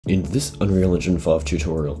In this Unreal Engine 5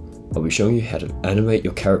 tutorial, I'll be showing you how to animate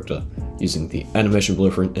your character using the Animation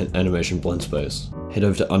Blueprint and Animation Blend Space. Head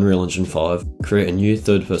over to Unreal Engine 5, create a new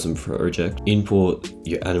third-person project, import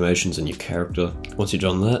your animations and your character. Once you've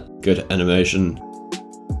done that, go to Animation,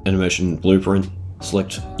 Animation Blueprint,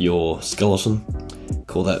 select your skeleton,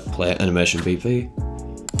 call that Player Animation BP,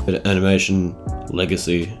 go to Animation,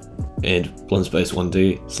 Legacy, and Blend Space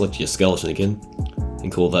 1D, select your skeleton again,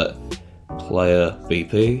 and call that Player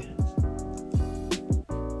BP.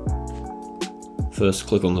 First,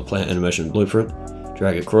 click on the Player Animation Blueprint,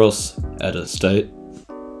 drag across, add a state.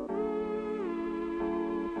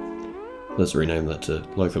 Let's rename that to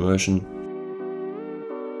Locomotion.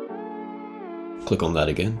 Click on that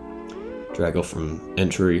again, drag off from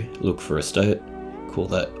Entry, look for a state, call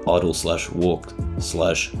that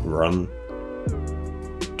idle/walk/run.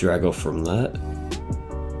 Drag off from that,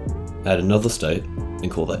 add another state,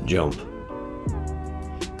 and call that jump.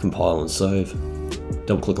 Compile and save.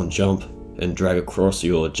 Double click on jump and drag across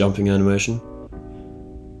your jumping animation.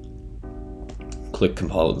 Click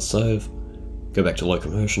compile and save. Go back to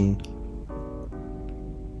locomotion.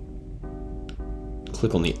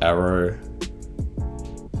 Click on the arrow.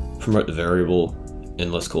 Promote the variable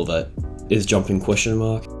and let's call that is jumping ? Go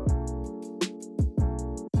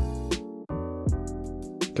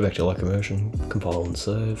back to locomotion, compile and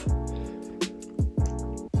save.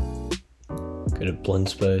 Go to blend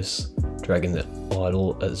space, dragging the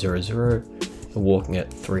idle at 0, the walking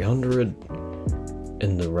at 300,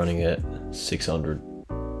 and the running at 600.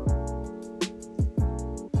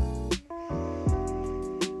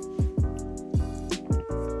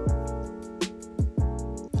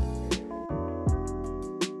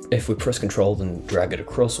 If we press Ctrl and drag it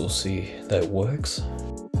across, we'll see that it works.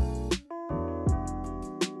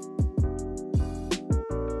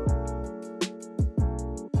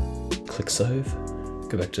 Click save,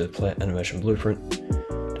 go back to Player Animation Blueprint,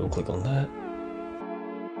 double click on that,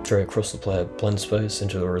 drag across the player blend space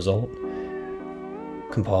into the result,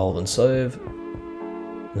 compile and save,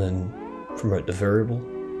 and then promote the variable,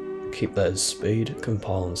 keep that as speed,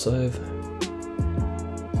 compile and save.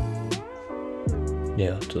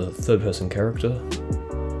 Now to the third person character,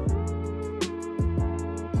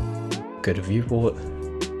 go to viewport,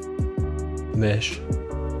 mesh,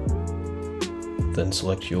 then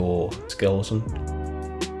select your skeleton.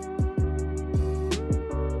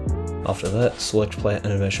 After that, select Player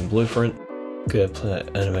Animation Blueprint, go to Player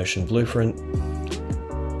Animation Blueprint,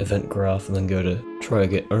 Event Graph, and then go to Try to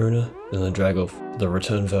Get Owner, and then drag off the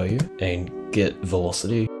return value and get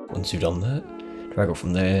velocity. Once you've done that, drag off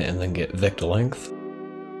from there and then get vector length.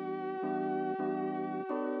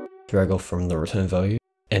 Drag off from the return value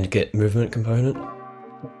and get movement component.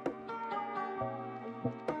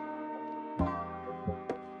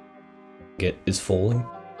 Get is falling.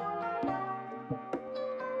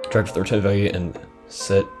 Drag for the return value and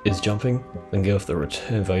set is jumping, then go with the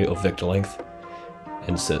return value of vector length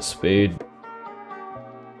and set speed.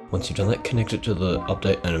 Once you've done that, connect it to the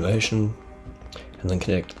update animation and then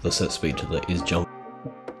connect the set speed to the is jump.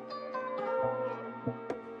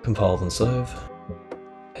 Compile and save.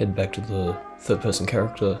 Head back to the third person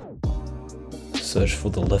character, search for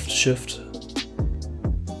the left shift,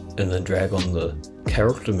 and then drag on the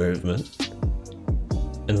character movement,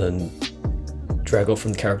 and then drag off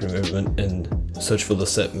from the character movement and search for the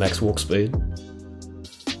set max walk speed,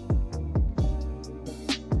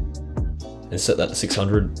 and set that to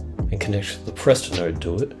 600 and connect the pressed node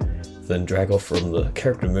to it, then drag off from the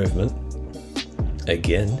character movement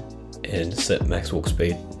again and set max walk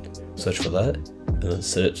speed, search for that, and then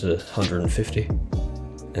set it to 150,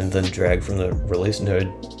 and then drag from the release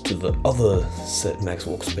node to the other set max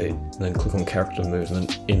walk speed, and then click on character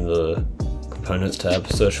movement in the components tab,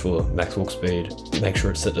 search for max walk speed, make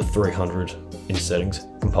sure it's set to 300 in settings,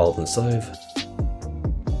 compile and save.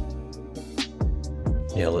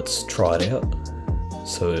 Now let's try it out.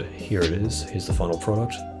 So here it is, here's the final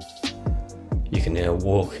product. You can now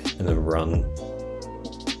walk and then run.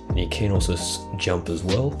 And you can also jump as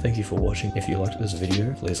well. Thank you for watching. If you liked this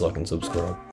video, please like and subscribe.